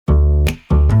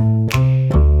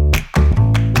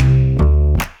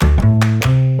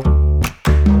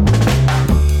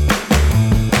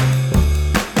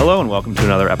welcome to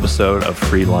another episode of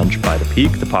Free Lunch by The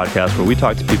Peak, the podcast where we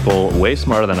talk to people way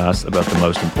smarter than us about the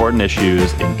most important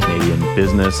issues in Canadian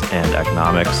business and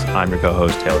economics. I'm your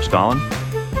co-host, Taylor Scollin.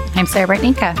 I'm Sarah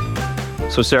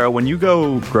Brightnica. So Sarah, when you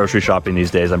go grocery shopping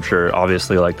these days, I'm sure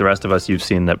obviously like the rest of us, you've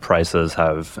seen that prices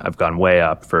have gone way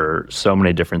up for so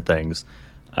many different things.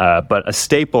 But a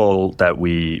staple that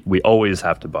we always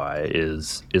have to buy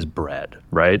is bread,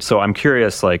 right? So I'm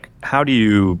curious, like, how do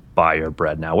you buy your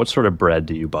bread now? What sort of bread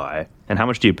do you buy, and how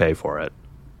much do you pay for it?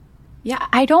 Yeah,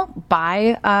 I don't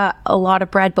buy a lot of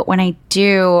bread, but when I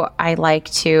do, I like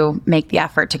to make the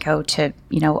effort to go to,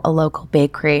 a local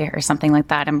bakery or something like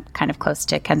that. I'm kind of close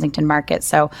to Kensington Market,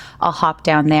 so I'll hop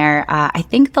down there. I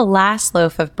think the last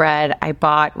loaf of bread I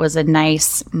bought was a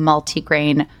nice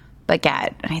multigrain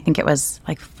baguette. I think it was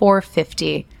like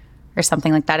 $4.50 or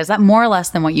something like that. Is that more or less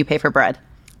than what you pay for bread?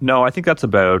 No, I think that's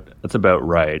about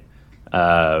right.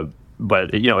 But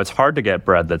it's hard to get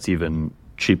bread that's even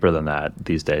cheaper than that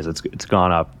these days. It's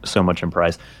gone up so much in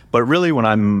price. But really, when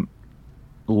I'm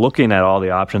looking at all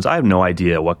the options, I have no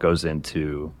idea what goes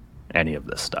into any of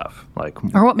this stuff.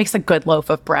 Or what makes a good loaf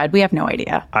of bread. We have no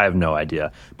idea. I have no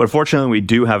idea. But fortunately, we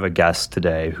do have a guest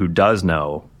today who does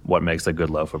know what makes a good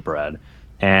loaf of bread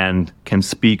and can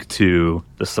speak to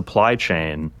the supply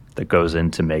chain that goes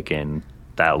into making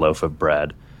that loaf of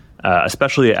bread,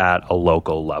 especially at a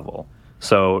local level.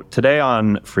 So today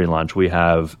on Free Lunch, we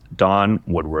have Dawn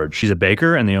Woodward. She's a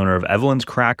baker and the owner of Evelyn's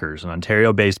Crackers, an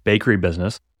Ontario-based bakery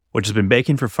business, which has been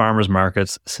baking for farmers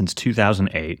markets since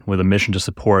 2008 with a mission to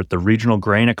support the regional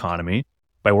grain economy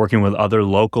by working with other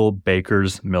local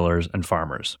bakers, millers, and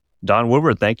farmers. Dawn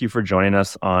Woodward, thank you for joining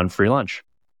us on Free Lunch.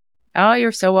 Oh,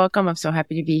 you're so welcome. I'm so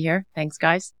happy to be here. Thanks,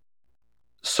 guys.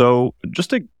 So just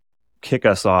to kick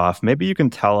us off, maybe you can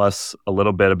tell us a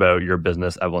little bit about your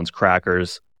business, Evelyn's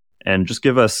Crackers, and just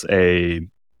give us a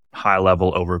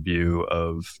high-level overview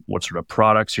of what sort of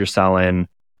products you're selling,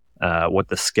 what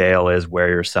the scale is, where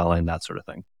you're selling, that sort of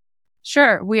thing.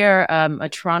 Sure. We are a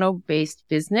Toronto-based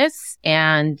business,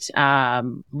 and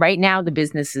right now the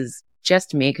business is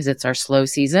just me because it's our slow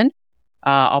season.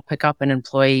 I'll pick up an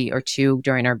employee or two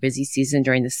during our busy season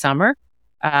during the summer.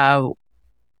 The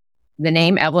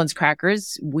name Evelyn's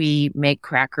Crackers, we make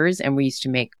crackers, and we used to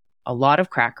make a lot of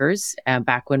crackers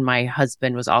back when my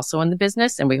husband was also in the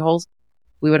business, and we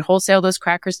would wholesale those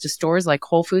crackers to stores like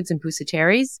Whole Foods and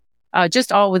Pusateri's,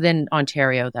 just all within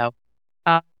Ontario though.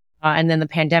 And then the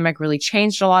pandemic really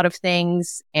changed a lot of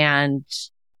things,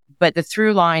 but the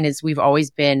through line is we've always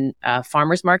been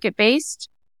farmers market based.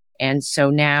 And so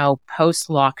now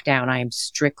post-lockdown, I am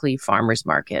strictly farmers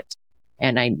market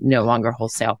and I no longer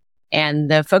wholesale. And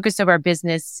the focus of our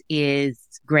business is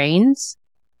grains,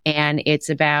 and it's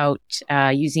about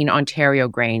using Ontario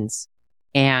grains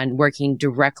and working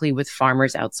directly with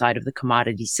farmers outside of the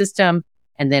commodity system.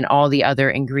 And then all the other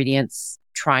ingredients,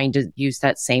 trying to use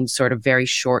that same sort of very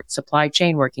short supply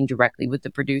chain, working directly with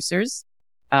the producers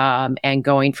and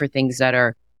going for things that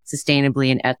are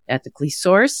sustainably and ethically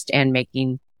sourced and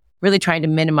really trying to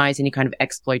minimize any kind of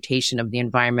exploitation of the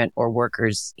environment or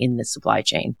workers in the supply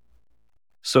chain.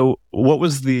 So what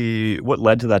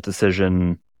led to that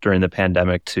decision during the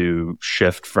pandemic to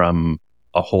shift from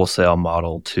a wholesale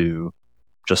model to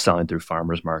just selling through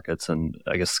farmers markets and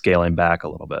I guess scaling back a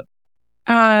little bit?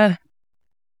 I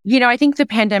think the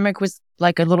pandemic was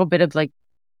like a little bit of like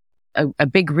a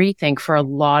big rethink for a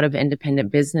lot of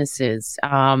independent businesses.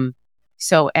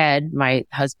 So Ed, my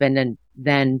husband and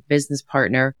then business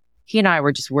partner, he and I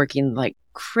were just working like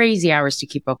crazy hours to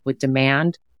keep up with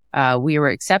demand. We were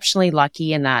exceptionally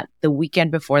lucky in that the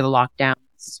weekend before the lockdown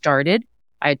started,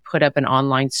 I had put up an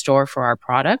online store for our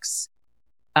products.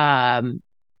 And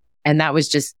that was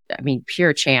just,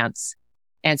 pure chance.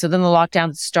 And so then the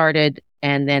lockdown started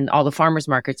and then all the farmers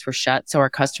markets were shut. So our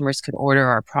customers could order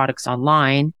our products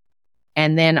online.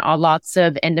 And then lots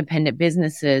of independent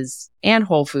businesses and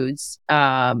Whole Foods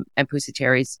and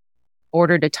Pusateri's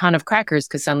ordered a ton of crackers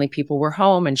because suddenly people were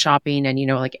home and shopping and,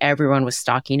 everyone was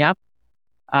stocking up.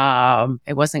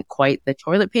 It wasn't quite the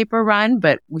toilet paper run,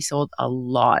 but we sold a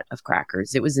lot of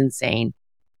crackers. It was insane.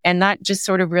 And that just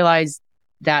sort of realized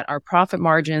that our profit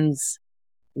margins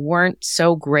weren't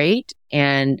so great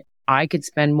and I could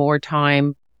spend more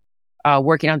time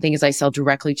working on things I sell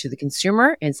directly to the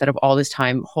consumer instead of all this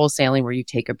time wholesaling where you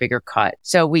take a bigger cut.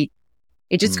 So it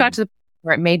just got to the point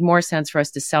where it made more sense for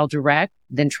us to sell direct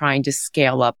than trying to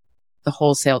scale up the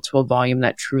wholesale to a volume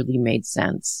that truly made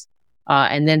sense.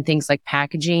 And then things like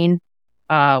packaging,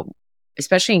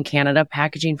 especially in Canada,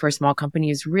 packaging for a small company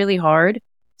is really hard.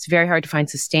 It's very hard to find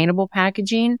sustainable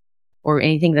packaging or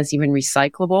anything that's even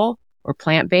recyclable or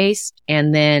plant-based.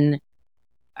 And then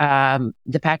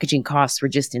the packaging costs were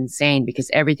just insane because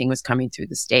everything was coming through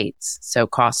the States. So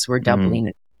costs were doubling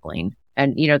and doubling.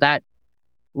 And,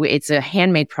 it's a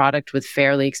handmade product with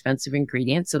fairly expensive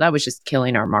ingredients. So that was just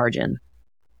killing our margin.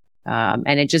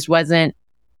 And it just wasn't,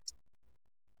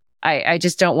 I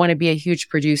just don't want to be a huge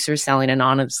producer selling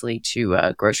anonymously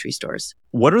to grocery stores.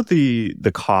 What are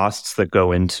the costs that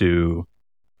go into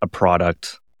a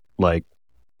product like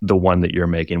the one that you're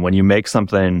making? When you make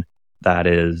something that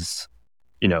is,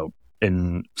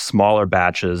 in smaller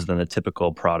batches than a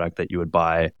typical product that you would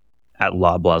buy at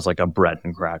Loblaws, like a bread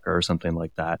and cracker or something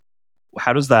like that,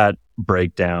 how does that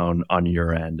break down on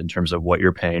your end in terms of what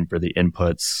you're paying for the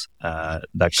inputs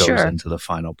that goes into the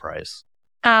final price?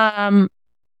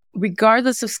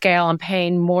 Regardless of scale, I'm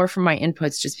paying more for my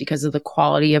inputs just because of the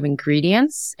quality of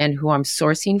ingredients and who I'm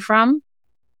sourcing from.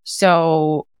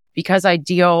 So because I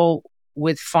deal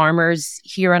with farmers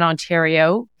here in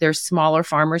Ontario, there's smaller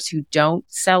farmers who don't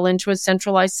sell into a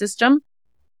centralized system.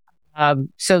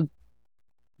 So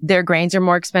their grains are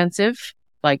more expensive,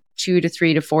 like 2 to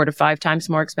 3 to 4 to 5 times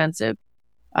more expensive.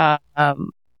 I'm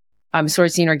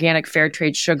sourcing organic fair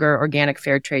trade sugar, organic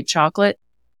fair trade chocolate.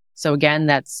 So again,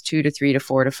 that's 2 to 3 to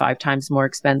 4 to 5 times more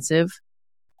expensive.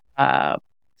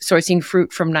 Sourcing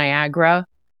fruit from Niagara.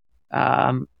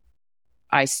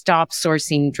 I stopped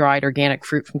sourcing dried organic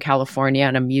fruit from California,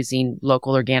 and I'm using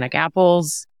local organic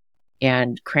apples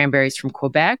and cranberries from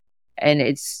Quebec. And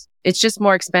it's just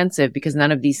more expensive because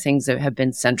none of these things have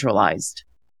been centralized,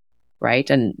 right?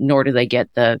 And nor do they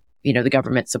get the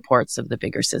government supports of the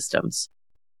bigger systems.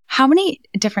 How many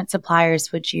different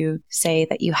suppliers would you say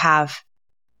that you have?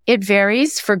 It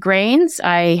varies. For grains,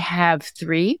 I have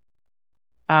 3,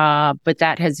 but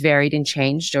that has varied and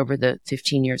changed over the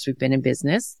 15 years we've been in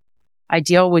business. I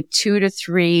deal with 2 to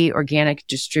 3 organic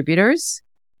distributors.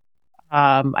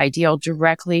 I deal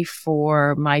directly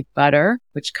for my butter,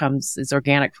 which is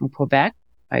organic from Quebec.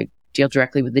 I deal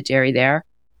directly with the dairy there.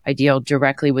 I deal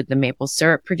directly with the maple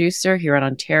syrup producer here in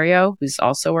Ontario, who's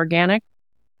also organic.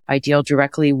 I deal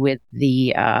directly with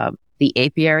the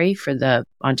apiary for the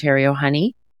Ontario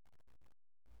honey.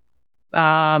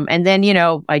 And then,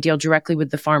 I deal directly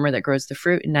with the farmer that grows the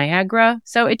fruit in Niagara.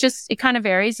 So it kind of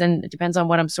varies and it depends on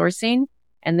what I'm sourcing.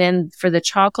 And then for the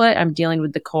chocolate, I'm dealing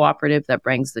with the cooperative that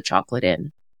brings the chocolate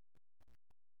in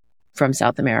from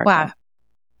South America. Wow.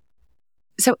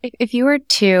 So if you were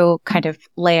to kind of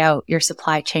lay out your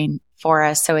supply chain for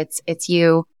us, so it's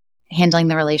you handling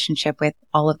the relationship with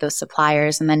all of those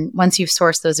suppliers. And then once you've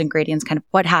sourced those ingredients, kind of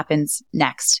what happens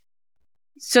next?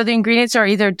 So the ingredients are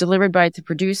either delivered by the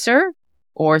producer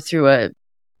or through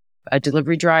a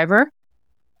delivery driver.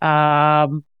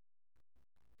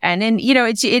 And then,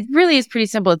 it really is pretty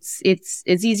simple. It's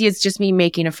as easy as just me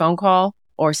making a phone call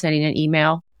or sending an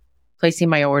email, placing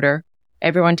my order.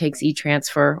 Everyone takes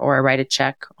e-transfer or I write a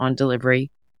check on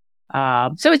delivery.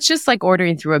 So it's just like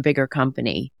ordering through a bigger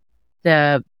company.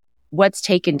 What's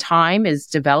taken time is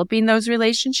developing those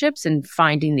relationships and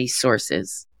finding these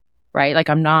sources, right? Like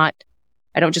I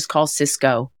don't just call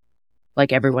Cisco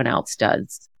like everyone else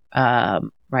does, right?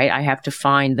 I have to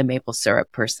find the maple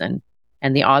syrup person.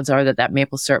 And the odds are that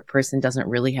maple syrup person doesn't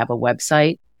really have a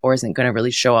website or isn't going to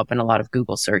really show up in a lot of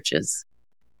Google searches.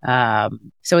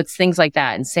 So it's things like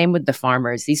that. And same with the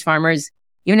farmers. These farmers,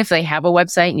 even if they have a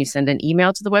website and you send an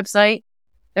email to the website,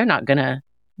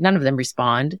 none of them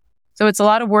respond. So it's a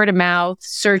lot of word of mouth,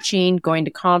 searching, going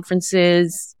to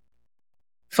conferences,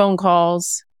 phone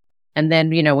calls. And then,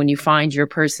 when you find your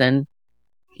person,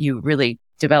 you really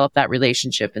develop that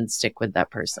relationship and stick with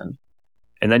that person.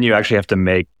 And then you actually have to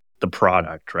make the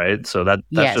product, right? So that's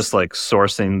yes. Just like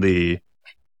sourcing the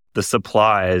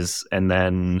supplies. And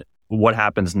then what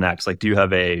happens next? Like, do you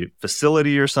have a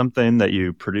facility or something that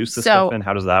you produce this stuff in?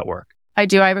 How does that work? I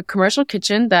do. I have a commercial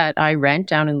kitchen that I rent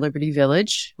down in Liberty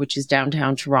Village, which is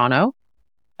downtown Toronto.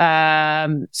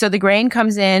 So the grain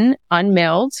comes in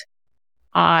unmilled.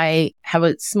 I have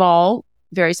a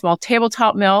very small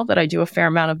tabletop mill that I do a fair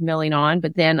amount of milling on,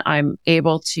 but then I'm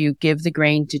able to give the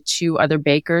grain to 2 other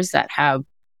bakers that have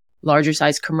larger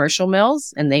size commercial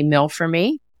mills and they mill for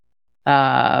me.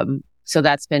 So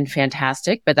that's been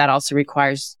fantastic, but that also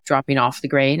requires dropping off the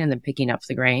grain and then picking up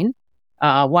the grain.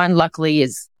 One luckily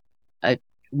is a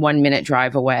 1-minute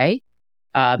drive away.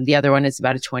 The other one is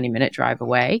about a 20-minute drive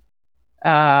away.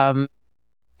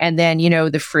 And then,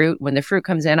 the fruit, when the fruit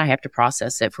comes in, I have to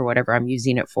process it for whatever I'm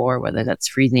using it for, whether that's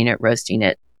freezing it, roasting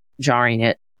it, jarring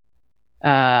it.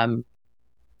 And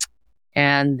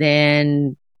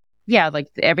then, like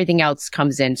everything else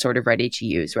comes in sort of ready to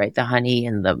use, right? The honey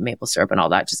and the maple syrup and all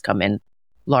that just come in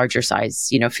larger size,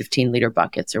 15-liter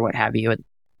buckets or what have you. And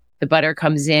the butter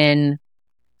comes in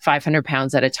 500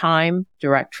 pounds at a time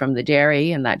direct from the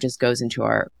dairy. And that just goes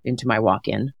into my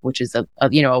walk-in, which is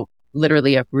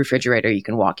literally a refrigerator you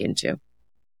can walk into.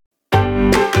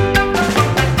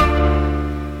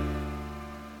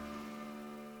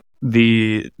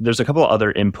 There's a couple of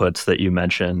other inputs that you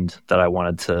mentioned that I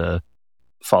wanted to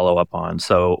follow up on.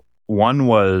 So one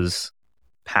was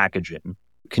packaging.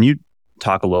 Can you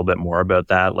talk a little bit more about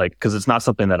that? Like, because it's not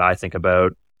something that I think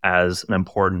about as an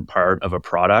important part of a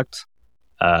product,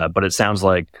 but it sounds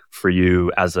like for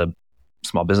you as a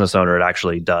small business owner, it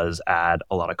actually does add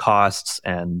a lot of costs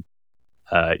and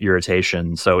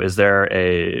irritation. So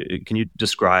can you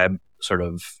describe sort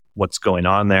of what's going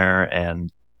on there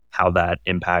and how that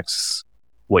impacts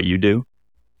what you do?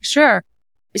 Sure.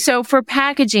 So for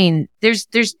packaging, there's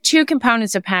two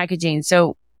components of packaging.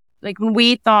 So like when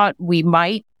we thought we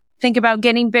might think about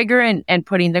getting bigger and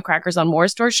putting the crackers on more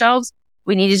store shelves,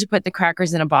 we needed to put the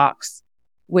crackers in a box,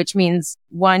 which means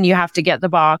one, you have to get the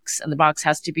box and the box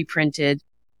has to be printed.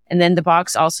 And then the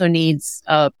box also needs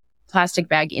a plastic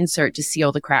bag insert to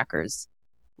seal the crackers,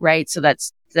 right? So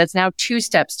that's now 2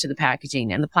 steps to the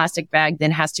packaging, and the plastic bag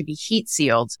then has to be heat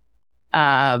sealed,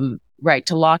 right,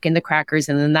 to lock in the crackers.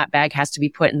 And then that bag has to be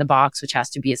put in the box, which has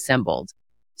to be assembled.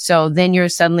 So then you're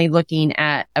suddenly looking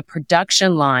at a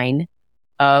production line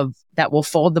that will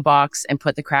fold the box and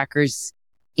put the crackers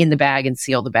in the bag and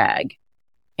seal the bag.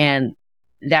 And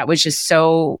that was just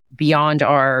so beyond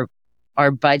our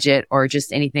budget or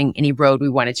just any road we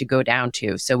wanted to go down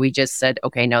to. So we just said,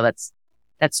 okay, no,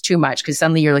 that's too much, because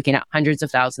suddenly you're looking at hundreds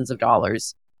of thousands of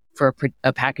dollars for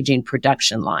a packaging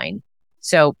production line.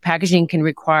 So packaging can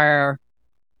require,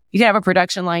 you can have a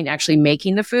production line actually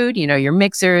making the food, your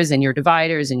mixers and your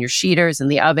dividers and your sheeters and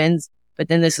the ovens, but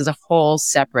then this is a whole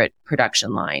separate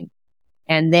production line.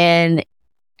 And then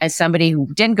as somebody who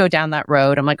didn't go down that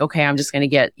road, I'm like, okay, I'm just going to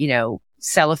get,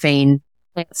 cellophane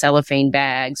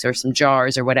bags or some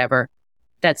jars or whatever.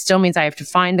 That still means I have to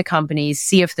find the companies,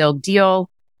 see if they'll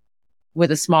deal with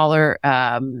a smaller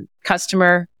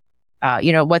customer.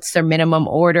 What's their minimum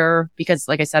order? Because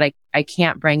like I said, I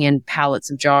can't bring in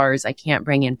pallets of jars. I can't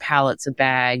bring in pallets of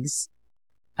bags.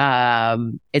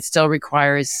 It still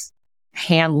requires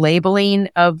hand labeling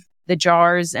of the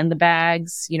jars and the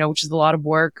bags, which is a lot of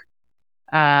work.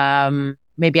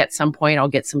 Maybe at some point I'll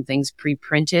get some things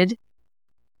pre-printed.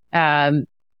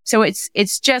 So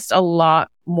it's just a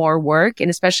lot more work. And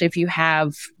especially if you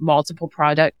have multiple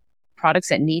products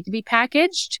that need to be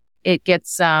packaged, it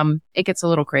gets a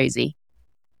little crazy.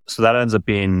 So that ends up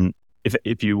being,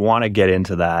 if you want to get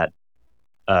into that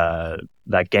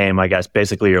game, I guess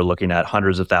basically you're looking at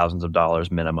hundreds of thousands of dollars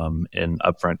minimum in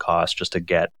upfront costs just to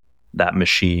get that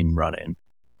machine running.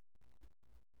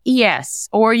 Yes.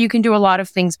 Or you can do a lot of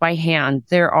things by hand.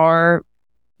 There are,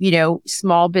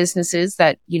 small businesses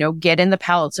that, get in the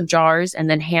pallets of jars and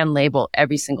then hand label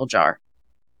every single jar.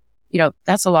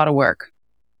 That's a lot of work.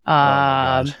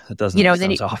 That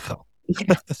sounds awful.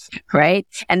 Right.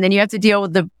 And then you have to deal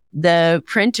with the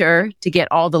printer to get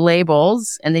all the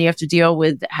labels. And then you have to deal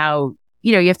with how,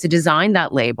 you have to design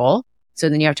that label. So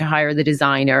then you have to hire the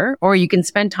designer, or you can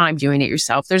spend time doing it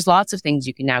yourself. There's lots of things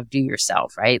you can now do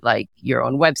yourself, right? Like your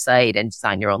own website and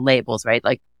design your own labels, right?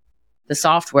 Like the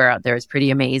software out there is pretty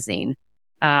amazing.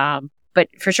 But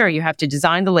for sure, you have to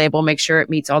design the label, make sure it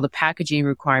meets all the packaging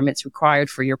requirements required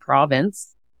for your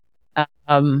province.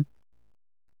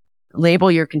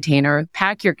 Label your container,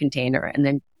 pack your container, and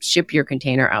then ship your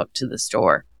container out to the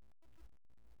store.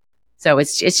 So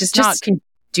it's just not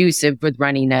conducive with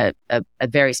running a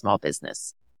very small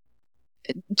business.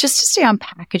 Just to stay on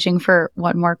packaging for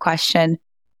one more question,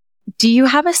 do you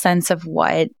have a sense of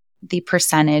what the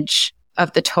percentage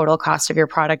of the total cost of your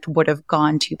product would have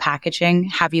gone to packaging?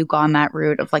 Have you gone that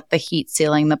route of like the heat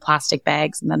sealing, the plastic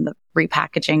bags, and then the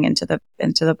repackaging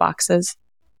into the boxes?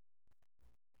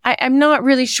 I'm not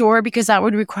really sure, because that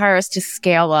would require us to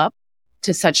scale up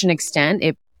to such an extent.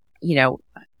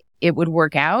 It would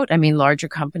work out. I mean, larger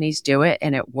companies do it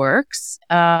and it works.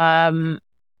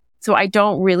 So I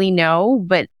don't really know,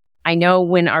 but I know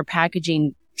when our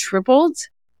packaging tripled,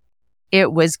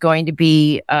 it was going to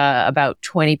be about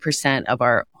 20% of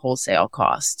our wholesale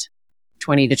cost,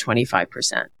 20 to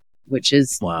 25%, which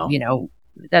is, wow.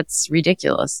 That's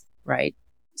ridiculous, right?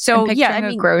 So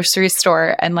a grocery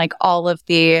store and like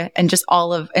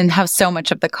and how so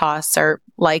much of the costs are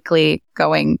likely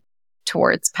going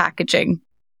towards packaging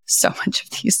so much of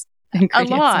these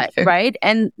ingredients. A lot, right?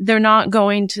 And they're not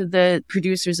going to the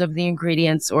producers of the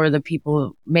ingredients or the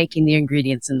people making the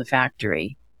ingredients in the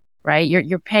factory, right?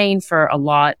 You're paying for a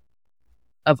lot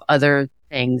of other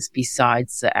things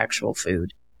besides the actual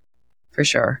food, for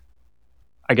sure.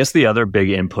 I guess the other big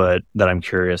input that I'm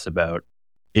curious about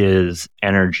is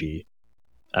energy.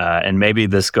 And maybe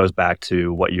this goes back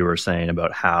to what you were saying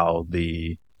about how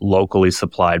the locally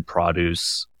supplied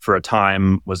produce for a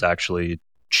time was actually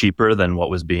cheaper than what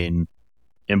was being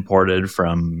imported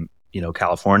from,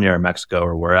 California or Mexico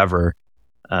or wherever.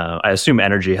 I assume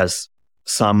energy has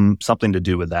something to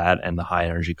do with that and the high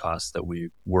energy costs that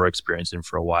we were experiencing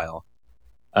for a while.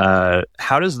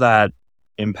 How does that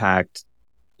impact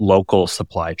local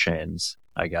supply chains,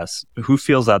 I guess? Who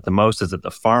feels that the most? Is it the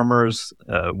farmers?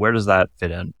 Where does that fit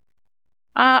in?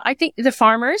 I think the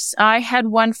farmers. I had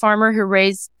one farmer who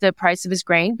raised the price of his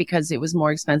grain because it was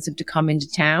more expensive to come into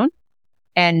town,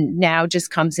 and now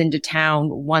just comes into town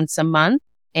once a month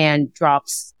and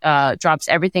drops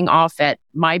everything off at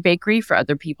my bakery for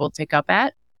other people to pick up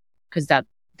at, because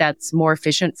that's more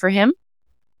efficient for him.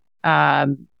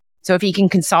 So if he can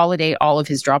consolidate all of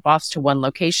his drop-offs to one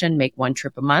location, make one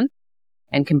trip a month,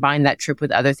 and combine that trip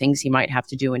with other things he might have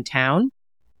to do in town,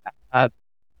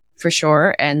 for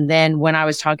sure. And then when I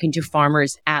was talking to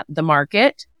farmers at the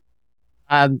market,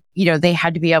 they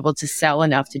had to be able to sell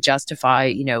enough to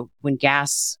justify, when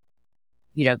gas,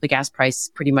 the gas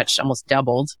price pretty much almost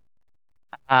doubled.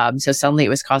 So suddenly it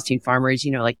was costing farmers,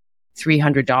 like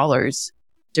 $300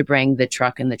 to bring the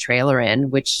truck and the trailer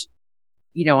in, which,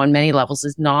 on many levels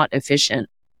is not efficient.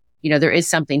 There is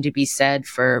something to be said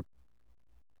for,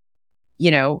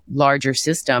 larger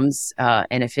systems,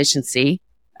 and efficiency.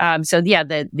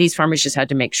 These farmers just had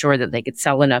to make sure that they could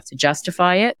sell enough to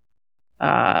justify it.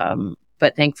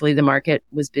 But thankfully the market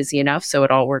was busy enough, so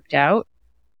it all worked out.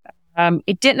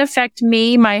 It didn't affect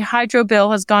me. My hydro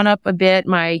bill has gone up a bit.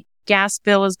 My gas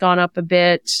bill has gone up a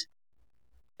bit,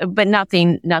 but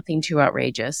nothing too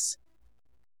outrageous.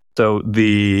 So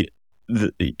it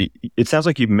sounds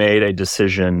like you've made a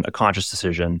conscious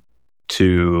decision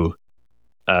to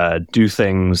do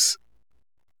things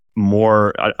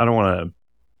more. I don't want to.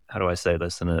 How do I say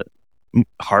this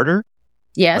harder?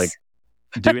 Yes. Like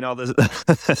doing all this.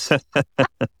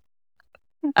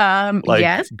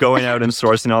 Yes. Going out and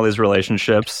sourcing all these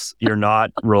relationships. You're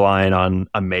not relying on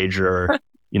a major,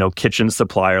 kitchen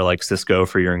supplier like Cisco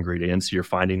for your ingredients. You're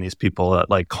finding these people at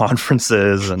like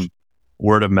conferences and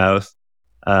word of mouth.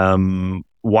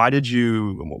 Why have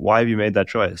you made that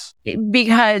choice?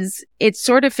 Because it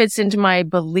sort of fits into my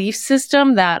belief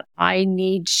system that I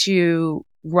need to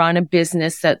run a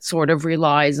business that sort of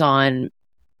relies on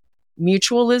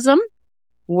mutualism,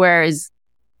 whereas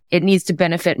it needs to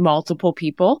benefit multiple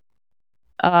people.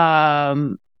 So I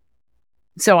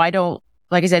don't,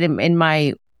 like I said,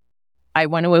 I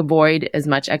want to avoid as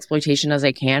much exploitation as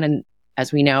I can. And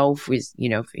as we know,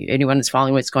 if anyone is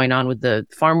following what's going on with the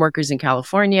farm workers in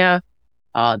California,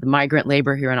 the migrant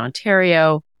labor here in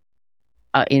Ontario,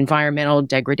 environmental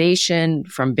degradation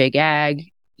from big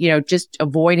ag, just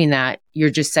avoiding that, you're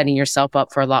just setting yourself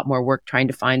up for a lot more work trying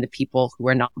to find the people who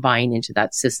are not buying into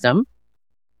that system.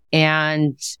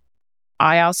 And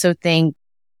I also think,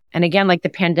 and again, like the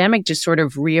pandemic just sort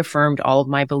of reaffirmed all of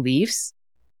my beliefs.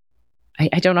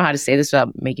 I don't know how to say this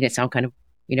without making it sound kind of,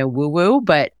 woo-woo,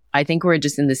 but I think we're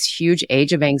just in this huge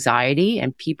age of anxiety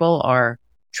and people are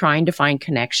trying to find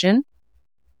connection.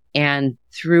 And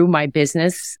through my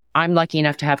business, I'm lucky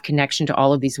enough to have connection to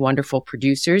all of these wonderful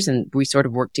producers, and we sort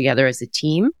of work together as a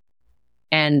team.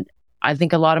 And I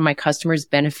think a lot of my customers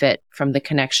benefit from the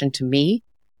connection to me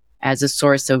as a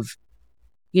source of,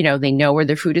 they know where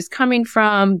their food is coming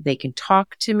from. They can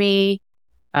talk to me.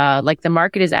 Like the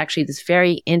market is actually this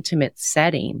very intimate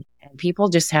setting, and people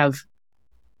just have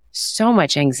so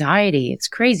much anxiety. It's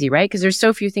crazy, right? Because there's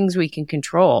so few things we can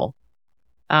control.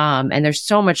 And there's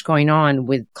so much going on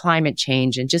with climate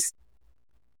change, and just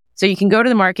so you can go to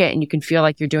the market and you can feel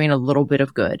like you're doing a little bit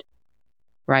of good,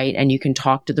 right? And you can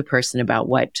talk to the person about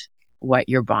what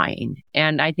you're buying.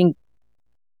 And I think,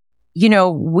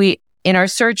 we, in our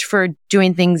search for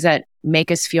doing things that make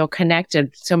us feel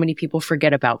connected, so many people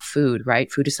forget about food,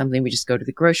 right? Food is something we just go to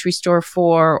the grocery store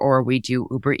for, or we do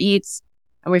Uber Eats,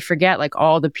 and we forget like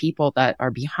all the people that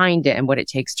are behind it and what it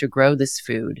takes to grow this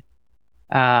food.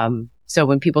 So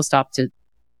when people stop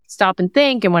and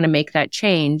think and want to make that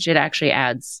change,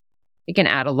 it can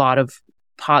add a lot of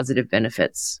positive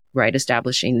benefits, right?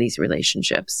 Establishing these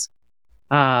relationships.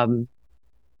 And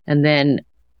then,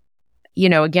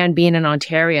 again, being in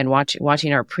Ontario and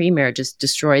watching our premier just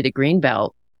destroy the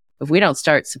Greenbelt, if we don't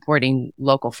start supporting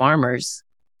local farmers,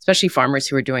 especially farmers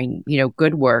who are doing,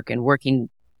 good work and working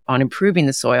on improving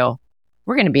the soil,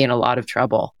 we're going to be in a lot of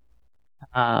trouble.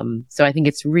 So I think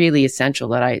it's really essential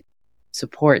that I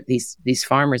support these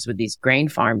farmers with these grain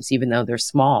farms, even though they're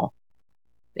small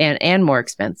and more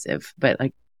expensive. But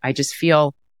like, I just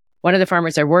feel one of the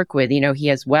farmers I work with, he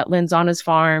has wetlands on his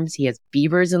farms. He has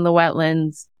beavers in the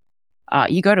wetlands.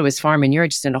 You go to his farm and you're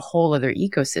just in a whole other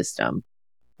ecosystem,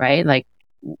 right? Like,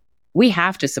 we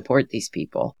have to support these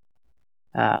people.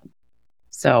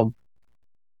 So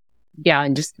yeah.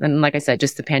 And like I said,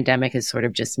 just the pandemic has sort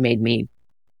of just made me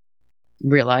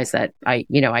realize that I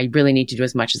really need to do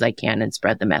as much as I can and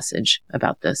spread the message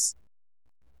about this.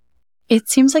 It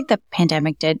seems like the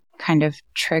pandemic did kind of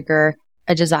trigger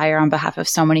a desire on behalf of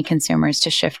so many consumers to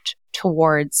shift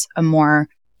towards a more,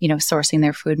 sourcing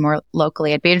their food more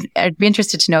locally. I'd be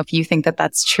interested to know if you think that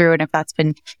that's true and if that's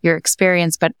been your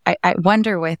experience. But I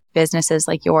wonder with businesses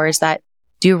like yours that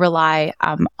do rely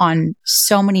on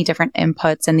so many different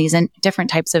inputs and these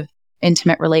different types of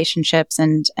intimate relationships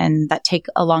and that take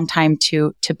a long time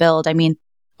to build. I mean,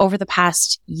 over the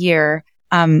past year,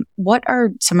 what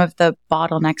are some of the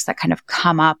bottlenecks that kind of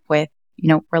come up with,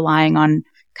 relying on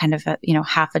kind of,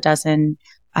 half a dozen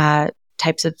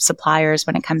types of suppliers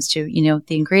when it comes to,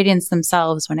 the ingredients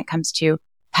themselves, when it comes to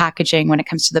packaging, when it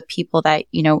comes to the people that,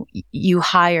 you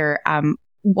hire?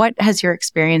 What has your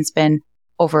experience been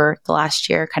over the last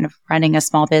year, kind of running a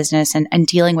small business and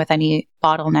dealing with any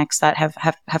bottlenecks that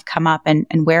have come up,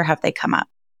 and where have they come up?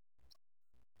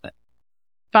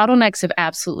 Bottlenecks have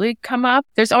absolutely come up.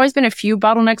 There's always been a few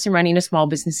bottlenecks in running a small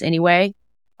business anyway,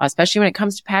 especially when it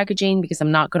comes to packaging, because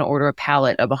I'm not going to order a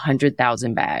pallet of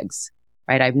 100,000 bags,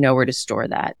 right? I have nowhere to store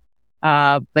that.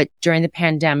 But during the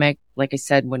pandemic, like I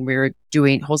said, when we were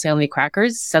doing wholesaling the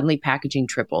crackers, suddenly packaging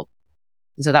tripled.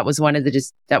 And so that was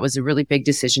that was a really big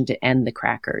decision to end the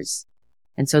crackers.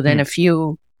 And so then a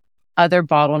few other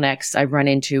bottlenecks I've run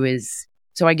into is,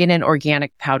 so I get in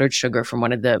organic powdered sugar from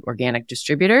one of the organic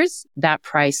distributors. That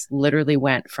price literally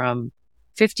went from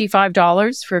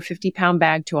 $55 for a 50-pound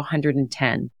bag to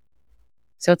 $110.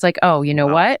 So it's like, oh, you know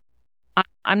what?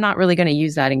 I'm not really going to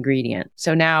use that ingredient.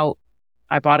 So now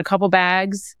I bought a couple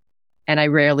bags and I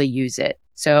rarely use it.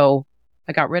 So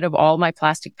I got rid of all my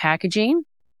plastic packaging.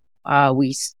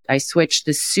 I switched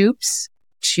the soups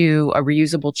to a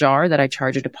reusable jar that I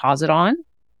charge a deposit on.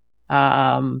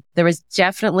 There was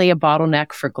definitely a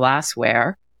bottleneck for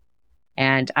glassware.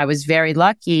 And I was very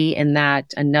lucky in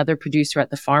that another producer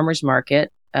at the farmer's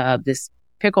market, this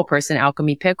pickle person,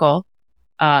 Alchemy Pickle,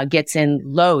 gets in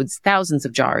loads, thousands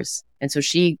of jars. And so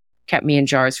she kept me in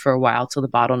jars for a while till the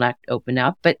bottleneck opened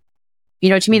up. But,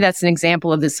 to me, that's an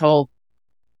example of this whole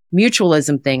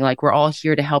mutualism thing. Like, we're all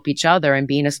here to help each other. And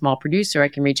being a small producer, I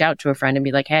can reach out to a friend and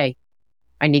be like, hey,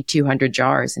 I need 200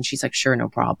 jars. And she's like, sure, no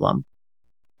problem.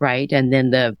 Right. And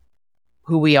then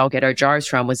who we all get our jars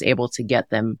from was able to get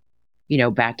them,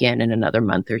 back in another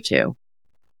month or two.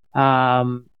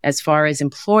 As far as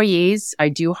employees, I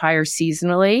do hire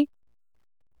seasonally.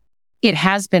 It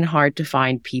has been hard to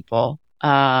find people.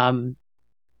 And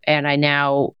I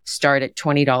now start at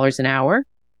 $20 an hour.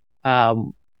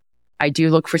 I do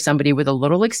look for somebody with a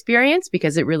little experience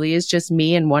because it really is just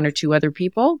me and one or two other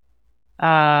people.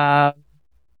 So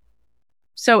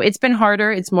it's been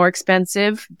harder. It's more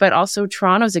expensive, but also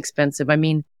Toronto's expensive. I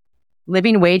mean,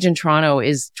 living wage in Toronto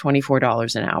is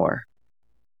 $24 an hour,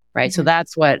 right? Mm-hmm. So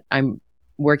that's what I'm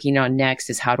working on next,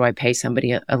 is how do I pay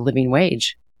somebody a living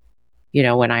wage,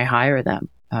 when I hire them.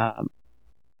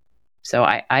 So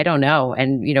I don't know.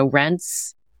 And,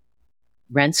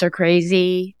 rents are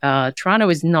crazy. Toronto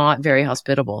is not very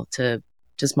hospitable to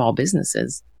small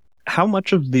businesses. How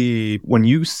much of when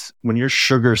your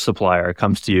sugar supplier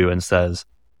comes to you and says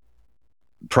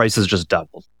prices just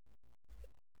doubled,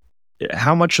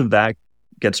 how much of that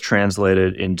gets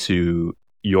translated into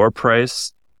your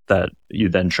price that you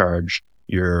then charge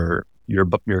your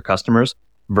customers,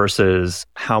 versus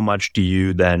how much do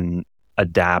you then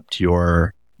adapt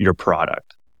your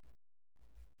product?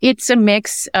 It's a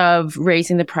mix of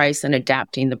raising the price and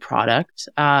adapting the product.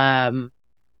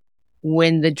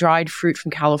 When the dried fruit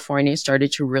from California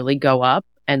started to really go up,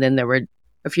 and then there were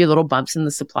a few little bumps in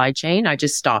the supply chain, I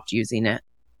just stopped using it.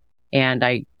 And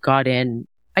I get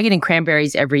in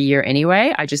cranberries every year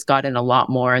anyway. I just got in a lot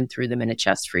more and threw them in a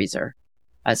chest freezer.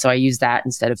 So I use that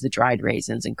instead of the dried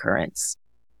raisins and currants.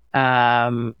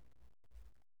 And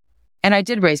I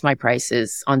did raise my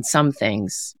prices on some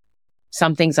things.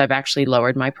 Some things I've actually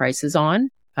lowered my prices on,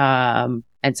 and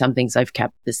some things I've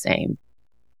kept the same.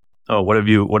 Oh, what have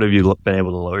you been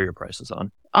able to lower your prices on?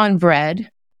 On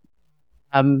bread,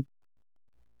 I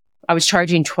was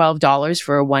charging $12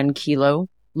 for a 1 kilo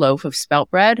loaf of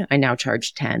spelt bread. I now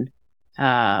charge $10.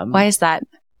 Why is that?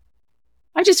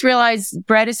 I just realized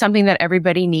bread is something that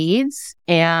everybody needs,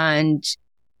 and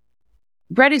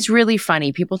bread is really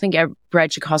funny. People think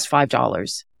bread should cost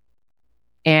 $5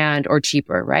 or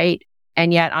cheaper, right?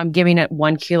 And yet I'm giving it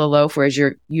 1 kilo loaf, whereas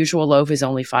your usual loaf is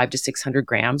only 500 to 600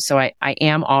 grams. So I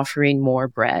am offering more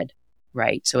bread,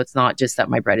 right? So it's not just that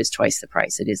my bread is twice the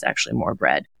price. It is actually more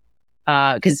bread.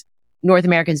 Because North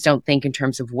Americans don't think in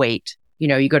terms of weight. You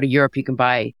know, you go to Europe, you can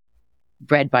buy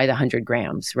bread by the 100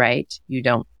 grams, right? You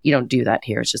don't do that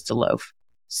here. It's just a loaf.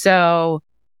 So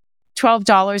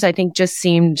 $12, I think, just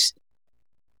seemed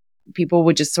people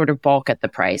would just sort of balk at the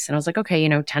price. And I was like, okay,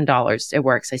 $10, it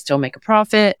works. I still make a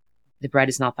profit. The bread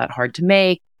is not that hard to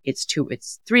make. It's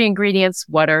 3 ingredients: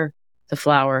 water, the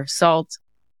flour, salt.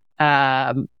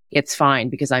 It's fine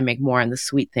because I make more on the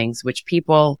sweet things, which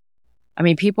people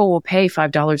will pay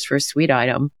 $5 for a sweet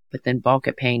item, but then balk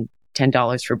at paying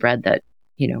 $10 for bread that,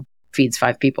 feeds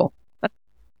 5 people.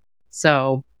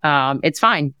 So, it's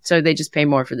fine. So they just pay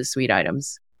more for the sweet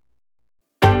items.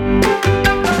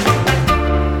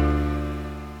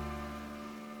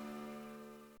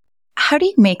 How do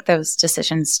you make those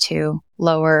decisions to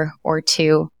lower or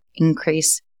to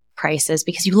increase prices?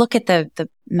 Because you look at the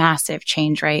massive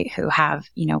change, right? Who have,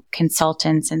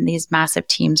 consultants and these massive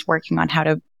teams working on how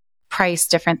to price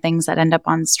different things that end up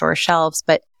on store shelves.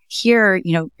 But here,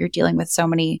 you're dealing with so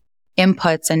many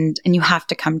inputs and you have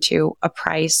to come to a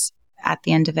price at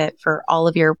the end of it for all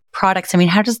of your products. I mean,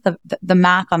 how does the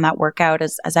math on that work out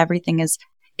as everything is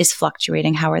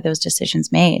fluctuating? How are those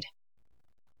decisions made?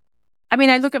 I mean,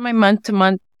 I look at my month to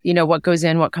month, what goes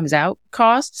in, what comes out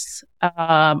costs.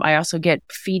 I also get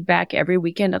feedback every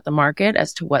weekend at the market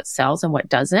as to what sells and what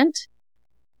doesn't.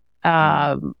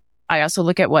 I also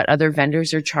look at what other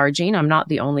vendors are charging. I'm not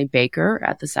the only baker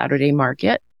at the Saturday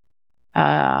market.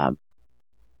 And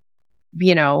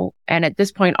at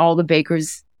this point, all the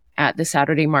bakers at the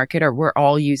Saturday market we're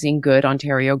all using good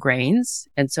Ontario grains.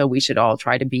 And so we should all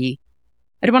try to I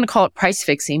don't want to call it price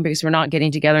fixing because we're not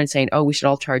getting together and saying, oh, we should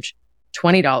all charge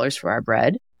 $20 for our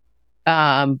bread.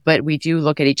 But we do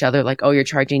look at each other like, oh, you're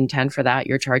charging 10 for that.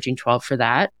 You're charging 12 for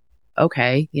that.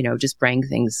 Okay. Just bring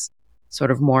things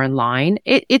sort of more in line.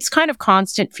 It's kind of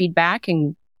constant feedback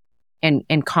and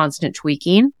constant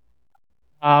tweaking.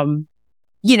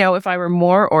 If I were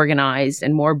more organized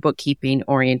and more bookkeeping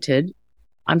oriented,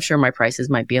 I'm sure my prices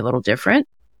might be a little different.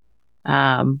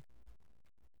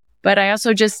 But I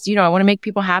also just, I want to make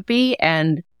people happy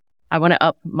and I want to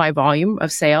up my volume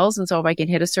of sales. And so if I can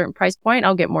hit a certain price point,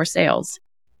 I'll get more sales.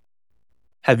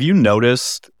 Have you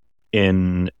noticed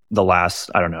in the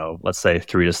last, let's say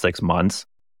 3 to 6 months,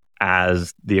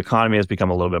 as the economy has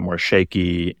become a little bit more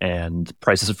shaky and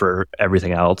prices for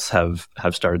everything else have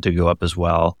started to go up as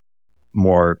well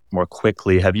more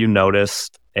quickly, have you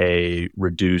noticed a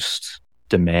reduced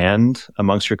demand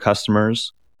amongst your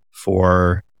customers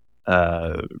for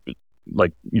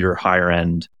like your higher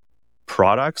end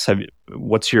products?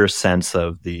 What's your sense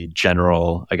of the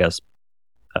general,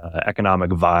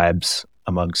 economic vibes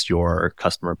amongst your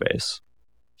customer base?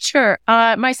 Sure.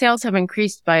 My sales have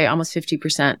increased by almost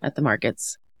 50% at the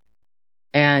markets.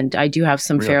 And I do have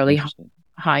some fairly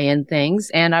high-end things.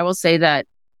 And I will say that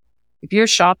if you're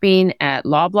shopping at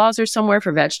Loblaws or somewhere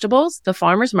for vegetables, the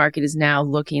farmer's market is now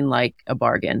looking like a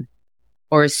bargain,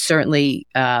 or is certainly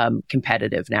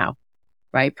competitive now,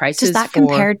 right? Prices. Does that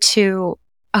compare to?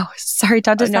 Oh, sorry,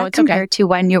 Todd. Does that compare to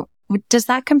when you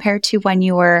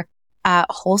were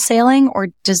wholesaling, or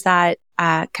does that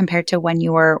compare to when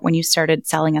you started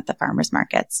selling at the farmers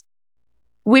markets?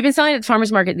 We've been selling at the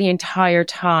farmers market the entire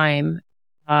time.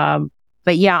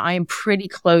 But yeah, I am pretty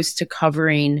close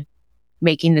to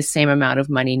making the same amount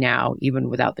of money now, even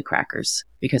without the crackers,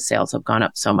 because sales have gone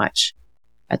up so much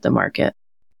at the market.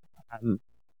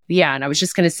 Yeah. And I was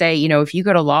just going to say, if you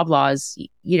go to Loblaws,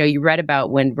 you read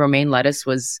about when romaine lettuce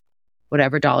was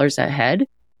whatever dollars a head,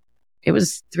 it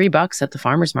was $3 at the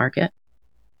farmer's market,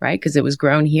 right? Because it was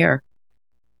grown here.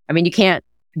 I mean, you can't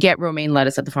get romaine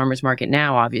lettuce at the farmer's market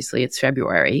now. Obviously, it's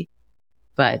February,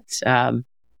 but,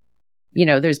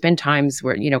 there's been times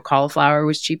where, cauliflower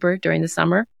was cheaper during the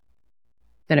summer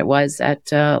than it was at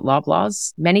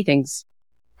Loblaws. Many things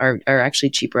are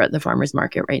actually cheaper at the farmer's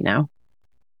market right now.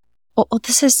 Well,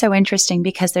 this is so interesting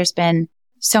because there's been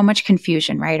so much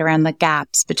confusion, right, around the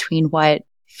gaps between what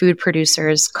food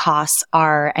producers' costs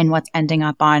are and what's ending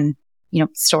up on,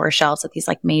 store shelves at these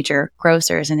like major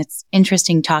grocers. And it's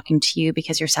interesting talking to you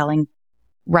because you're selling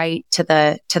right to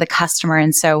the customer.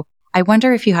 And so I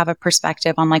wonder if you have a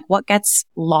perspective on like what gets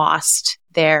lost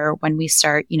there when we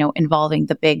start, involving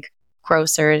the big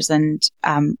grocers, and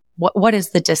what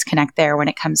is the disconnect there when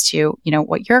it comes to,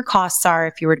 what your costs are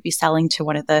if you were to be selling to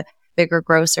one of the bigger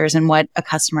grocers and what a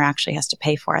customer actually has to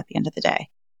pay for at the end of the day?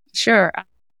 Sure.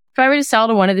 If I were to sell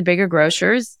to one of the bigger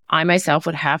grocers, I myself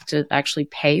would have to actually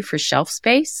pay for shelf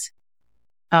space.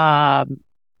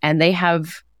 And they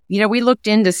have, we looked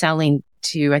into selling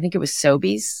to, I think it was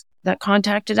Sobeys that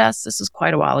contacted us. This was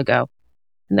quite a while ago.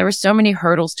 And there were so many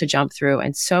hurdles to jump through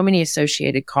and so many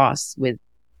associated costs with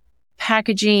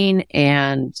packaging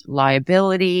and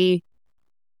liability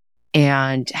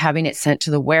and having it sent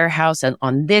to the warehouse and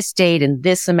on this date and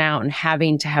this amount and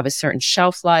having to have a certain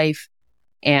shelf life.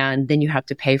 And then you have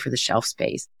to pay for the shelf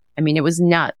space. I mean, it was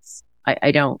nuts.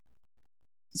 That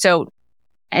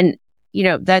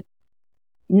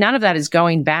none of that is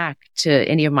going back to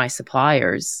any of my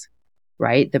suppliers,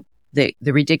 right? The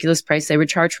ridiculous price they would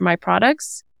charge for my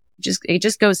products, it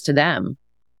just goes to them,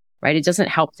 right? It doesn't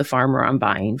help the farmer I'm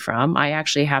buying from. I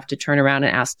actually have to turn around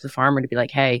and ask the farmer to be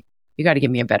like, hey, you got to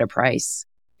give me a better price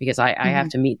because I have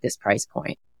to meet this price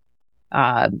point.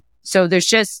 So there's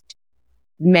just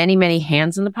many, many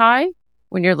hands in the pie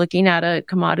when you're looking at a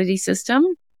commodity system,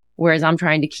 whereas I'm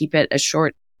trying to keep it as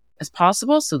short as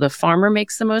possible so the farmer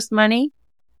makes the most money,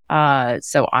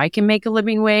 so I can make a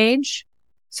living wage.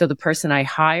 So the person I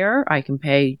hire, I can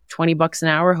pay $20 an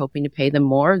hour, hoping to pay them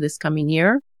more this coming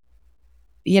year.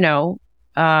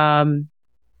 And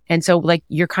so like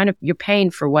you're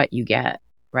paying for what you get,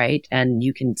 right? And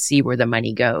you can see where the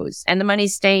money goes. And the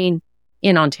money's staying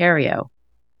in Ontario.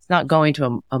 It's not going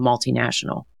to a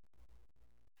multinational.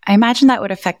 I imagine that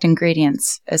would affect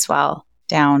ingredients as well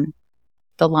down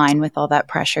the line with all that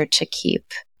pressure to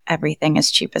keep everything as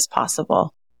cheap as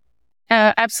possible.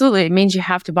 Absolutely. It means you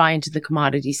have to buy into the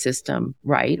commodity system,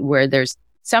 right? Where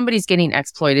somebody's getting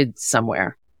exploited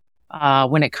somewhere.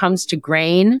 When it comes to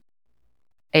grain,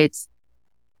 it's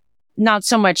not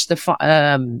so much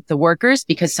the workers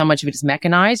because so much of it is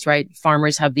mechanized, right?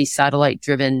 Farmers have these satellite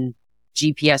driven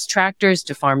GPS tractors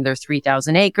to farm their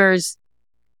 3,000 acres.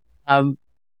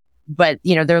 But,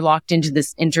 they're locked into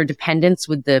this interdependence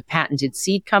with the patented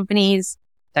seed companies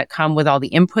that come with all the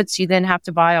inputs you then have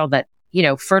to buy, all that,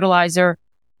 fertilizer,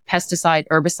 pesticide,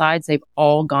 herbicides, they've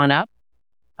all gone up.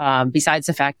 Besides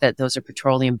the fact that those are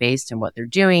petroleum based in what they're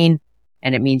doing.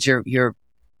 And it means you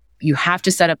have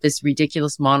to set up this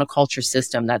ridiculous monoculture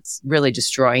system that's really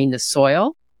destroying the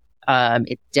soil.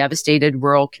 It devastated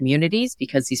rural communities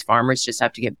because these farmers just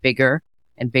have to get bigger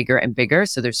and bigger and bigger.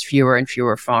 So there's fewer and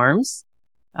fewer farms.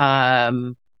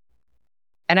 And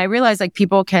I realize like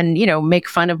people can, make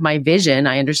fun of my vision.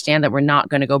 I understand that we're not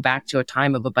going to go back to a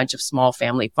time of a bunch of small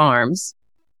family farms.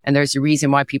 And there's a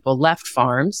reason why people left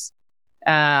farms.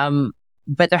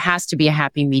 But there has to be a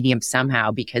happy medium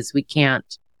somehow because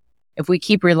if we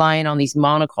keep relying on these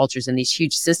monocultures and these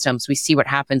huge systems, we see what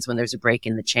happens when there's a break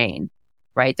in the chain,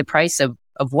 right? The price of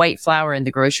white flour in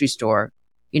the grocery store,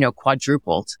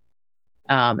 quadrupled.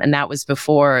 And that was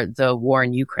before the war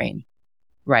in Ukraine.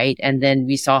 Right. And then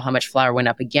we saw how much flour went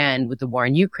up again with the war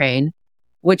in Ukraine,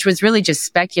 which was really just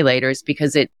speculators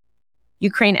because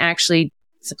Ukraine actually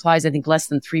supplies, I think, less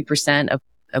than 3%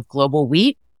 of global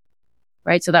wheat.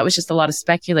 Right. So that was just a lot of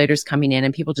speculators coming in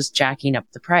and people just jacking up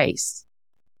the price.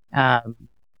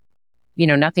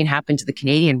 Nothing happened to the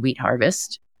Canadian wheat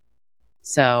harvest.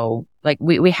 So like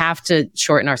we have to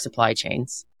shorten our supply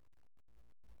chains.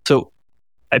 So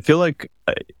I feel like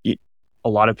a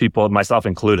lot of people, myself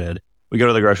included, we go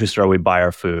to the grocery store, we buy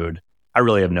our food. I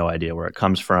really have no idea where it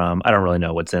comes from. I don't really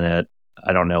know what's in it.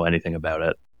 I don't know anything about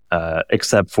it,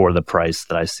 except for the price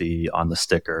that I see on the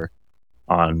sticker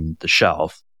on the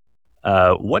shelf.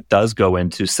 What does go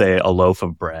into, say, a loaf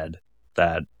of bread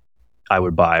that I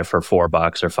would buy for $4 or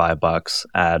 $5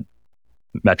 at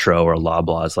Metro or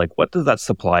Loblaws? Like, what does that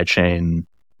supply chain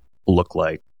look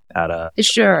like at a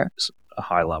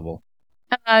high level?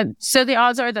 So the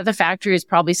odds are that the factory is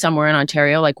probably somewhere in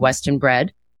Ontario, like Weston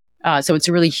Bread. So it's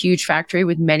a really huge factory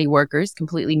with many workers,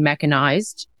 completely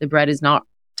mechanized. The bread is not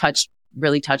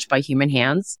really touched by human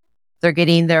hands. They're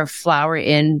getting their flour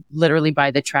in literally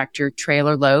by the tractor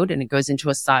trailer load, and it goes into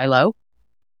a silo.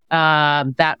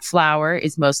 That flour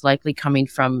is most likely coming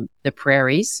from the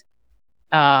prairies.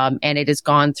 And it has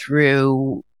gone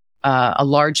through a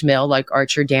large mill like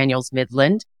Archer Daniels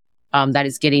Midland. That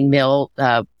is getting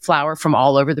flour from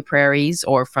all over the prairies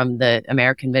or from the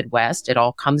American Midwest. It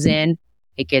all comes in.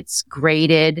 It gets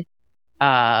graded,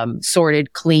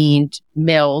 sorted, cleaned,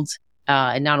 milled.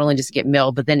 And not only does it get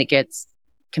milled, but then it gets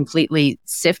completely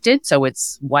sifted. So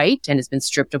it's white and has been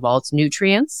stripped of all its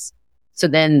nutrients. So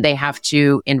then they have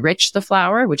to enrich the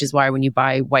flour, which is why when you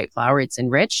buy white flour, it's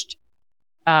enriched.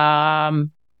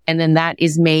 And then that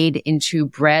is made into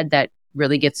bread that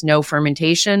really gets no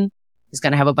fermentation. It's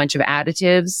going to have a bunch of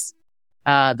additives.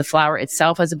 The flour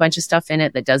itself has a bunch of stuff in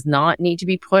it that does not need to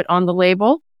be put on the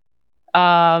label.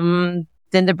 Then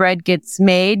the bread gets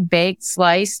made, baked,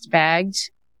 sliced,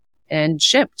 bagged, and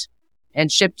shipped.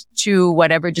 and shipped to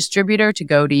whatever distributor to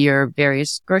go to your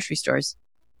various grocery stores.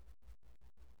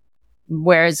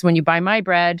 Whereas when you buy my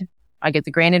bread, I get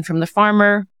the grain in from the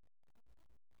farmer.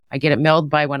 I get it milled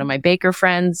by one of my baker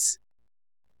friends.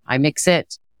 I mix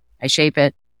it, I shape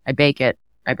it, I bake it,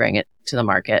 I bring it to the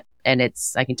market. And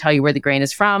I can tell you where the grain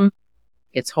is from.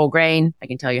 It's whole grain. I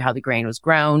can tell you how the grain was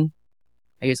grown.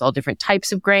 I use all different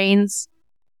types of grains.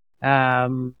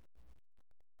 So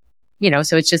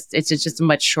it's just a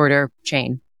much shorter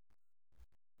chain.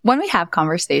 When we have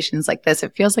conversations like this,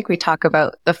 it feels like we talk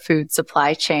about the food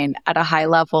supply chain at a high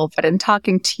level, but in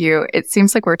talking to you, it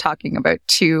seems like we're talking about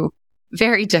two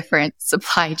very different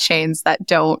supply chains that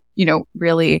don't,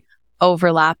 really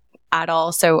overlap at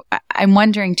all. So I'm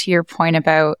wondering, to your point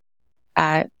about,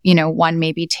 one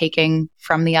maybe taking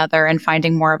from the other and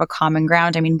finding more of a common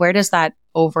ground. I mean, where does that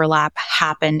overlap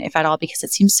happen, if at all? Because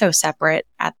it seems so separate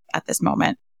at this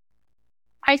moment.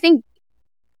 I think,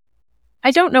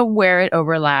 I don't know where it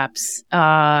overlaps. If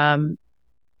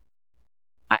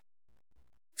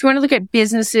you want to look at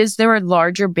businesses, there are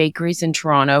larger bakeries in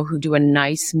Toronto who do a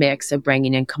nice mix of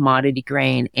bringing in commodity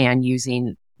grain and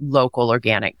using local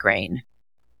organic grain.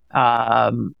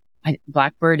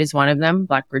 Blackbird is one of them,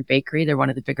 Blackbird Bakery. They're one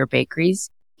of the bigger bakeries.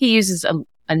 He uses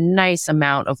a nice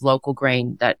amount of local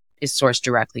grain that is sourced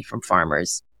directly from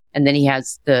farmers. And then he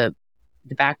has the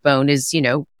backbone is,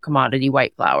 commodity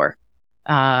white flour.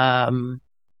 But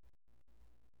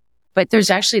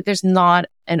there's not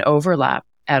an overlap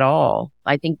at all.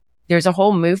 I think there's a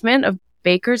whole movement of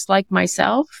bakers like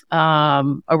myself,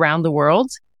 around the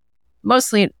world,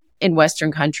 mostly in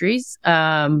Western countries.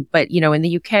 But, in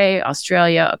the UK,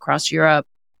 Australia, across Europe,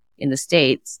 in the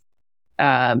States,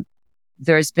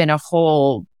 there's been a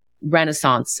whole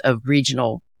renaissance of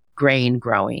regional grain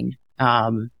growing.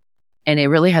 And it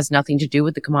really has nothing to do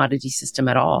with the commodity system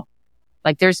at all.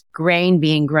 Like, there's grain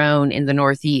being grown in the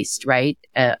Northeast, right,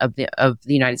 of the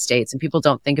United States, and people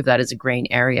don't think of that as a grain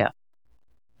area.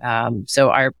 So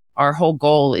our whole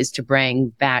goal is to bring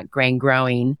back grain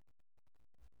growing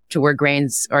to where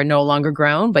grains are no longer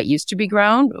grown, but used to be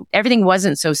grown. Everything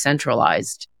wasn't so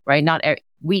centralized, right?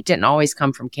 Wheat didn't always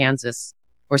come from Kansas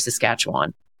or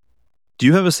Saskatchewan. Do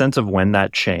you have a sense of when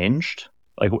that changed?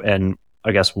 And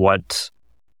I guess what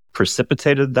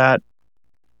precipitated that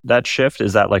shift?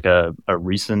 Is that like a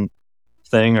recent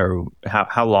thing, or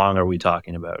how long are we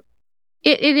talking about?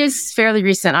 It is fairly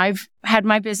recent. I've had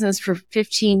my business for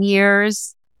 15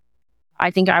 years. I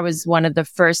think I was one of the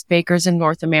first bakers in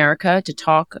North America to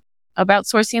talk about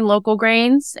sourcing local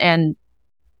grains and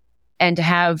to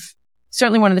have,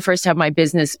 certainly one of the first to have my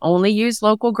business only use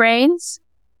local grains.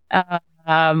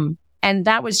 And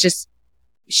that was just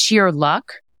sheer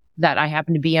luck that I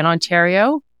happened to be in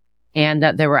Ontario and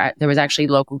that there was actually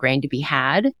local grain to be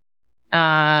had.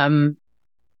 And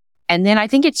then I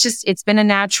think it's been a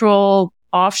natural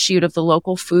offshoot of the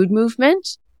local food movement.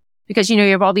 Because, you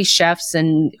have all these chefs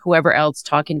and whoever else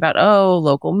talking about,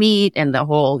 local meat and the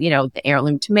whole, the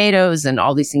heirloom tomatoes and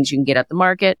all these things you can get at the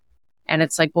market. And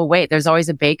it's like, well, wait, there's always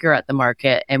a baker at the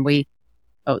market. And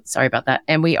sorry about that.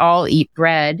 And we all eat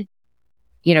bread.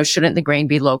 Shouldn't the grain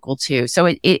be local too?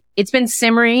 So it's been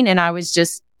simmering, and I was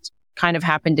just kind of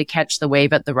happened to catch the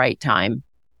wave at the right time.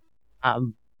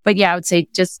 But yeah, I would say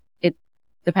just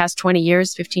the past 20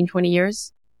 years,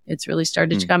 it's really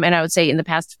started to come. And I would say in the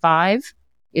past 5,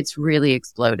 it's really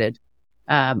exploded,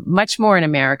 much more in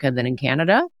America than in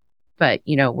Canada, but,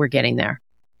 we're getting there.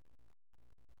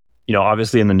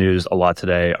 Obviously in the news a lot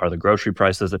today are the grocery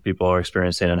prices that people are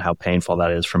experiencing and how painful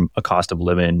that is from a cost of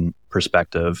living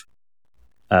perspective.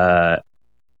 And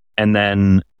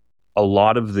then a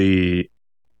lot of the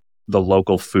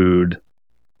local food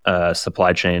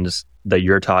supply chains that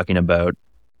you're talking about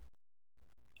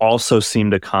also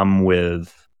seem to come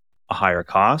with a higher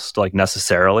cost, like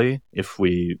necessarily, if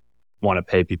we want to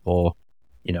pay people,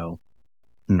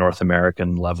 North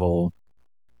American level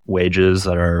wages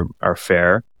that are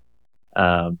fair,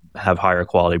 have higher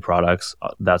quality products,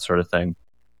 that sort of thing.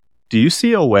 Do you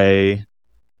see a way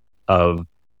of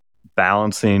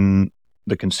balancing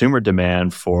the consumer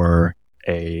demand for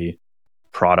a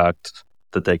product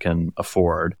that they can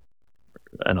afford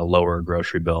and a lower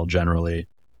grocery bill generally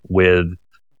with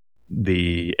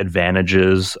the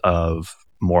advantages of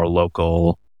more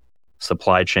local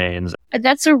supply chains?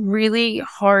 That's a really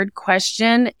hard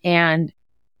question, and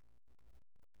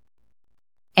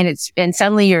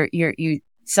suddenly you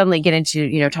suddenly get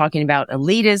into talking about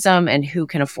elitism and who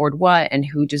can afford what and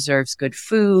who deserves good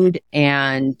food,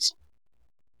 and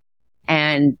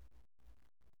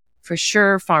for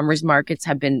sure farmers markets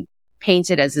have been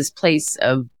painted as this place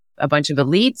of a bunch of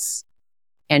elites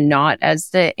and not as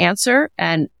the answer.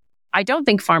 And I don't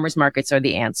think farmers markets are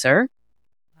the answer.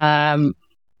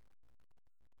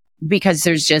 Because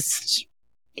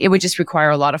it would just require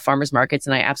a lot of farmers markets.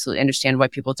 And I absolutely understand why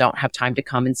people don't have time to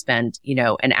come and spend,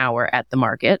 an hour at the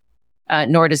market.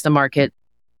 Nor does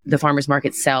the farmers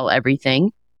market sell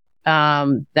everything,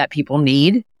 that people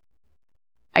need.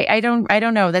 I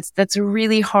don't know. That's a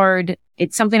really hard,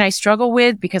 it's something I struggle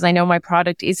with because I know my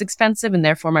product is expensive and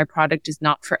therefore my product is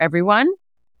not for everyone.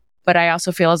 But I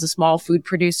also feel as a small food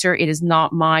producer, it is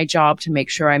not my job to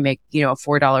make sure I make, a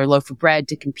 $4 loaf of bread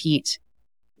to compete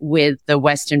with the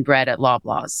Weston bread at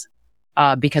Loblaws,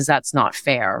 because that's not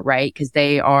fair, right? Because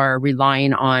they are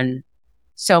relying on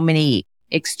so many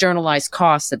externalized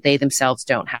costs that they themselves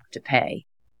don't have to pay,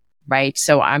 right?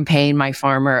 So I'm paying my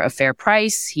farmer a fair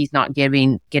price. He's not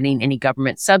getting any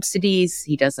government subsidies.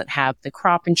 He doesn't have the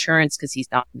crop insurance because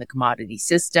he's not in the commodity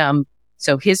system.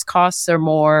 So his costs are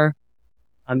more.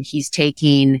 He's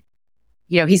taking,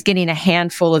 he's getting a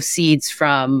handful of seeds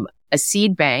from a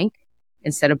seed bank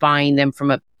instead of buying them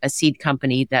from a seed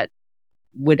company that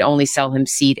would only sell him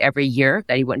seed every year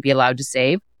that he wouldn't be allowed to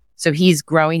save. So he's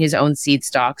growing his own seed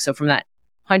stock. So from that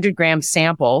 100-gram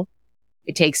sample,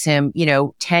 it takes him,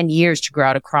 10 years to grow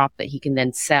out a crop that he can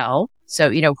then sell. So,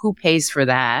 who pays for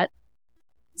that?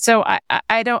 So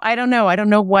I don't know. I don't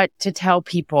know what to tell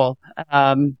people,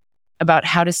 about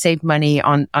how to save money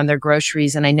on their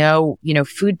groceries. And I know,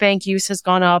 food bank use has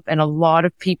gone up and a lot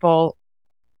of people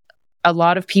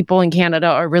in Canada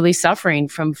are really suffering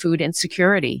from food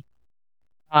insecurity.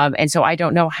 And so I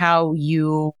don't know how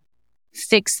you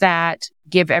fix that,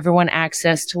 give everyone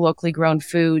access to locally grown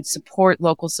food, support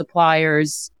local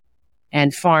suppliers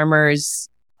and farmers.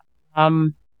 I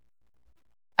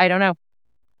don't know.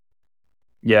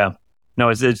 Yeah. No,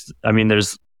 it's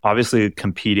there's obviously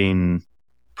competing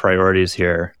priorities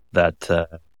here that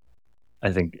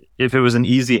I think if it was an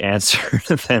easy answer,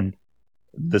 then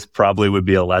this probably would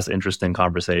be a less interesting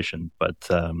conversation. But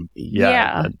I'm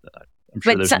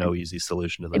sure there's no easy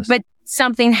solution to this. But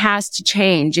something has to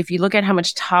change. If you look at how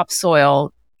much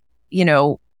topsoil,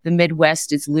 the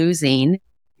Midwest is losing,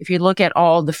 if you look at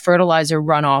all the fertilizer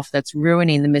runoff that's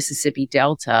ruining the Mississippi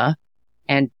Delta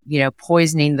and,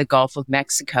 poisoning the Gulf of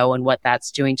Mexico and what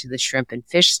that's doing to the shrimp and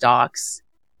fish stocks,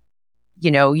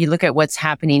 you look at what's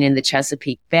happening in the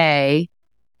Chesapeake Bay,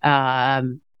 with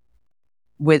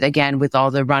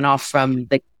all the runoff from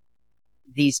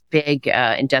these big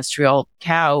industrial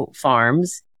cow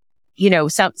farms,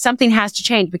 something has to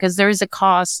change because there is a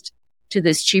cost to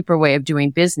this cheaper way of doing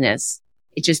business.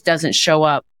 It just doesn't show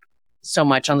up so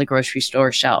much on the grocery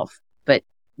store shelf, but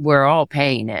we're all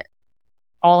paying it.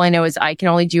 All I know is I can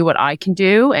only do what I can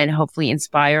do and hopefully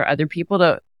inspire other people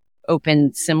to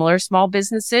open similar small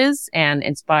businesses and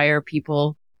inspire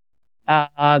people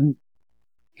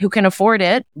who can afford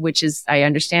it, which is, I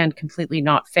understand, completely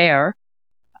not fair,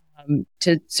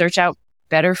 to search out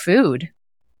better food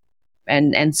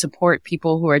and support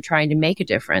people who are trying to make a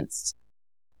difference.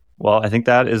 Well, I think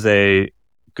that is a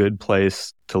good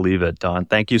place to leave it, Dawn.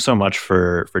 Thank you so much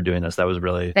for doing this. That was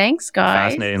really Thanks,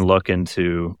 guys. Fascinating look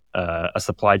into a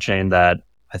supply chain that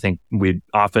I think we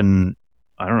often,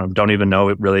 don't even know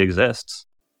it really exists.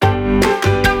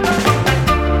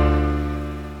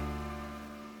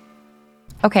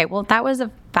 Okay, well, that was a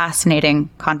fascinating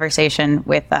conversation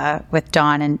with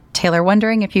Dawn and Taylor.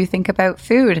 Wondering if you think about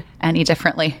food any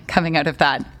differently coming out of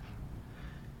that.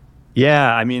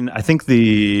 Yeah, I think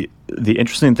the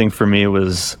interesting thing for me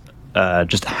was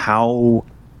just how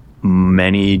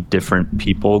many different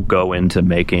people go into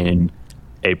making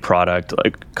a product,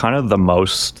 like kind of the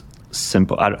most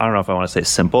simple. I don't know if I want to say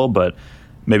simple, but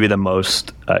maybe the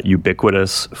most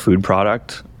ubiquitous food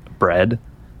product, bread,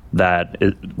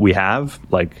 we have,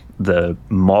 like the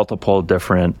multiple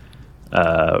different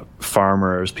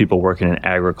farmers, people working in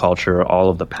agriculture, all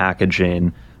of the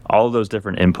packaging, all of those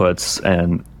different inputs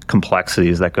and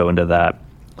complexities that go into that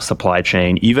supply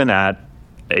chain, even at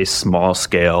a small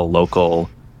scale local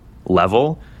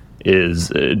level,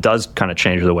 it does kind of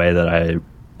change the way that I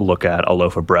look at a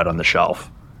loaf of bread on the shelf.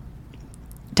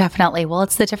 Definitely. Well,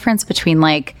 it's the difference between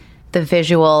like the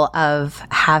visual of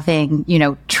having,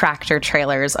 tractor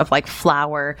trailers of like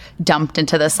flour dumped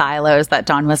into the silos that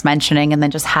Dawn was mentioning, and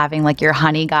then just having like your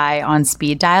honey guy on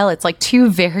speed dial. It's like two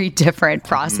very different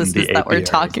processes that we're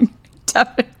talking.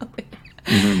 Definitely.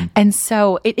 Mm-hmm. And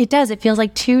so it feels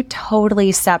like two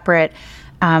totally separate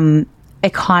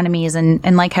economies.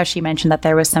 And like how she mentioned that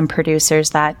there was some producers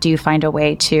that do find a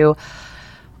way to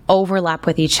overlap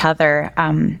with each other.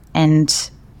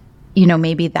 And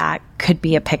maybe that could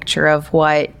be a picture of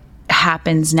what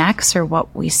happens next, or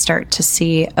what we start to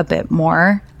see a bit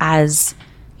more as,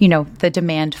 the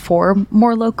demand for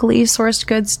more locally sourced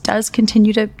goods does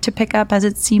continue to pick up as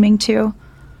it's seeming to?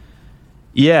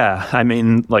 Yeah, I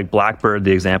mean, like Blackbird,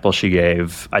 the example she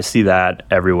gave, I see that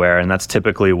everywhere, and that's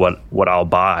typically what I'll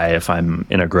buy if I'm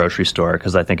in a grocery store,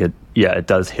 because I think it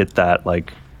does hit that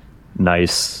like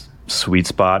nice sweet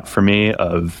spot for me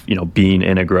of, being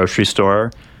in a grocery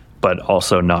store, but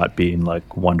also not being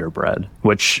like Wonder Bread,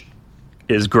 which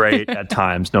is great at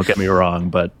times, don't get me wrong,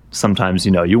 but sometimes,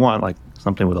 you want like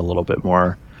something with a little bit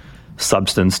more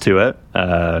substance to it.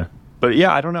 But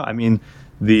yeah, I don't know. I mean,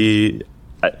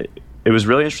 it was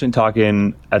really interesting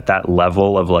talking at that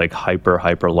level of like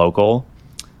hyper local.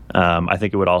 I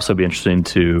think it would also be interesting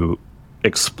to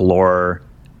explore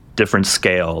different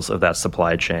scales of that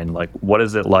supply chain. Like, what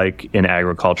is it like in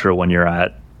agriculture when you're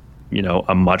at,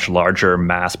 a much larger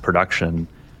mass production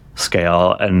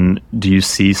scale? And do you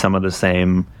see some of the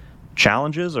same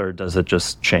challenges, or does it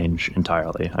just change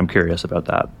entirely? I'm curious about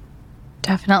that.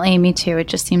 Definitely, me too. It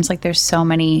just seems like there's so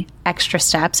many extra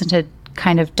steps, and to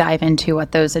kind of dive into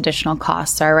what those additional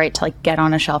costs are, right? To like get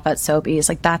on a shelf at Sobeys,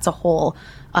 like that's a whole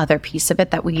other piece of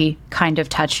it that we kind of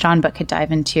touched on, but could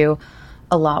dive into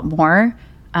a lot more.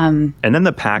 And then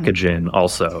the packaging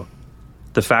also,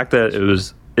 the fact that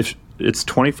if it's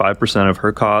 25% of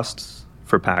her costs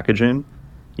for packaging,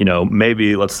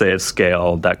 maybe let's say at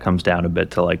scale that comes down a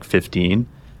bit to like 15.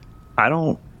 I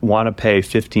don't want to pay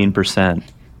 15%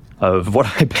 of what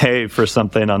I pay for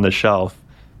something on the shelf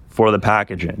for the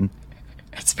packaging.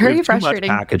 It's very frustrating. Too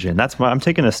much packaging. That's why I'm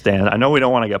taking a stand. I know we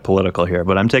don't want to get political here,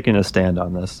 but I'm taking a stand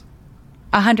on this.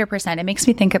 100%. It makes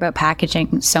me think about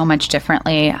packaging so much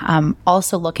differently.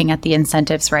 Also looking at the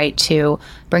incentives, right, to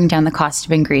bring down the cost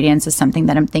of ingredients is something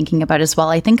that I'm thinking about as well.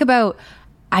 I think about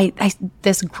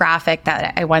this graphic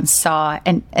that I once saw,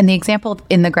 and the example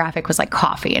in the graphic was like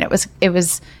coffee, and it was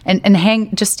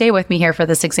just stay with me here for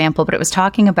this example, but it was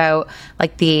talking about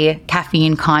like the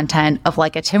caffeine content of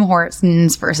like a Tim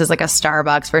Hortons versus like a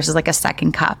Starbucks versus like a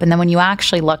second cup. And then when you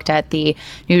actually looked at the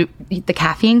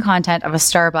caffeine content of a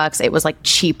Starbucks, it was like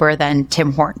cheaper than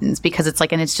Tim Hortons, because it's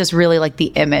like, and it's just really like the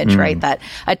image, right? That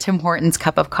a Tim Hortons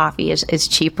cup of coffee is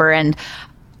cheaper. And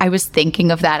I was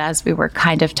thinking of that as we were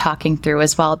kind of talking through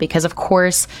as well, because of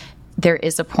course there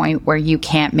is a point where you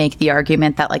can't make the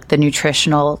argument that like the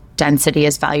nutritional density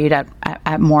is valued at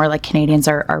more, like Canadians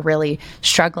are really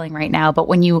struggling right now. But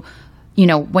when you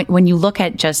look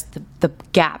at just the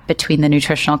gap between the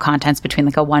nutritional contents between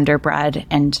like a Wonder Bread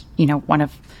and,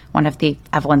 one of the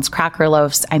Evelyn's cracker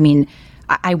loaves, I mean,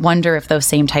 I wonder if those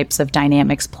same types of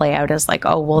dynamics play out as like,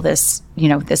 oh, well, this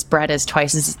bread is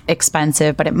twice as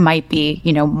expensive, but it might be,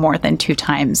 more than 2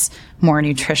 times more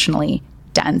nutritionally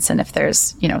dense. And if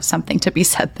there's, something to be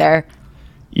said there.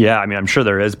 Yeah, I mean, I'm sure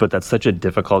there is, but that's such a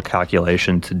difficult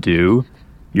calculation to do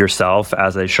yourself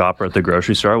as a shopper at the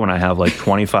grocery store. When I have like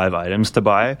 25 items to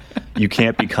buy, you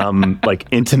can't become like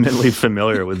intimately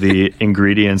familiar with the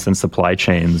ingredients and supply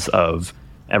chains of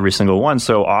every single one.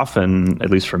 So often, at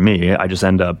least for me, I just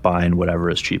end up buying whatever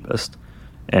is cheapest.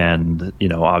 And,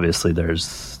 obviously that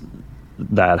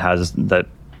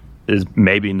is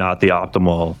maybe not the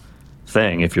optimal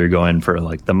thing if you're going for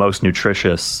like the most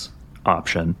nutritious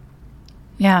option.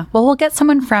 Yeah. Well, we'll get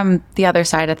someone from the other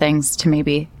side of things to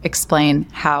maybe explain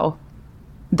how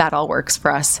that all works for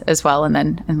us as well. And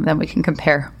then we can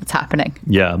compare what's happening.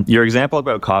 Yeah. Your example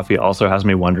about coffee also has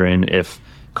me wondering if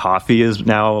coffee is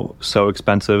now so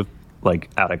expensive, like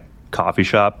at a coffee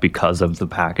shop, because of the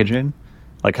packaging.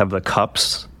 Like, have the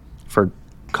cups for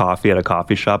coffee at a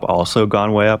coffee shop also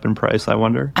gone way up in price, I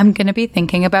wonder? I'm going to be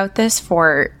thinking about this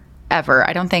forever.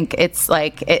 I don't think it's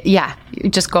like,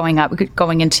 just going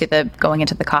into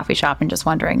the coffee shop and just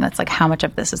wondering, that's like, how much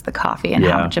of this is the coffee and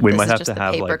how much of this is just the paper cup. We might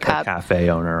have to have like a cafe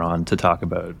owner on to talk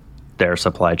about their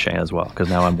supply chain as well, because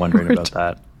now I'm wondering about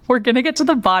that. We're going to get to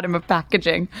the bottom of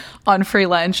packaging on Free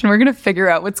Lunch, and we're going to figure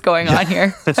out what's going on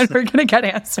here, and we're going to get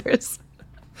answers.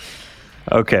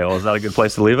 Okay, well, is that a good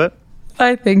place to leave it?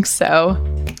 I think so.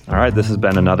 All right, this has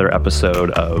been another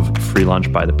episode of Free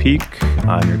Lunch by the Peak.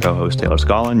 I'm your co-host, Taylor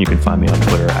Scollin. You can find me on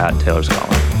Twitter at Taylor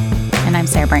Scollin. And I'm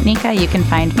Sarah Bartnicka. You can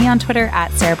find me on Twitter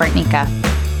at Sarah Bartnicka.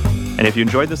 And if you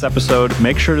enjoyed this episode,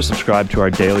 make sure to subscribe to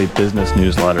our daily business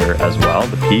newsletter as well,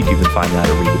 The Peak. You can find that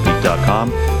at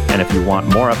readthepeak.com. And if you want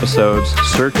more episodes,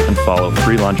 search and follow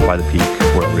Free Lunch by the Peak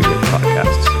wherever you get your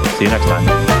podcasts. See you next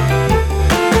time.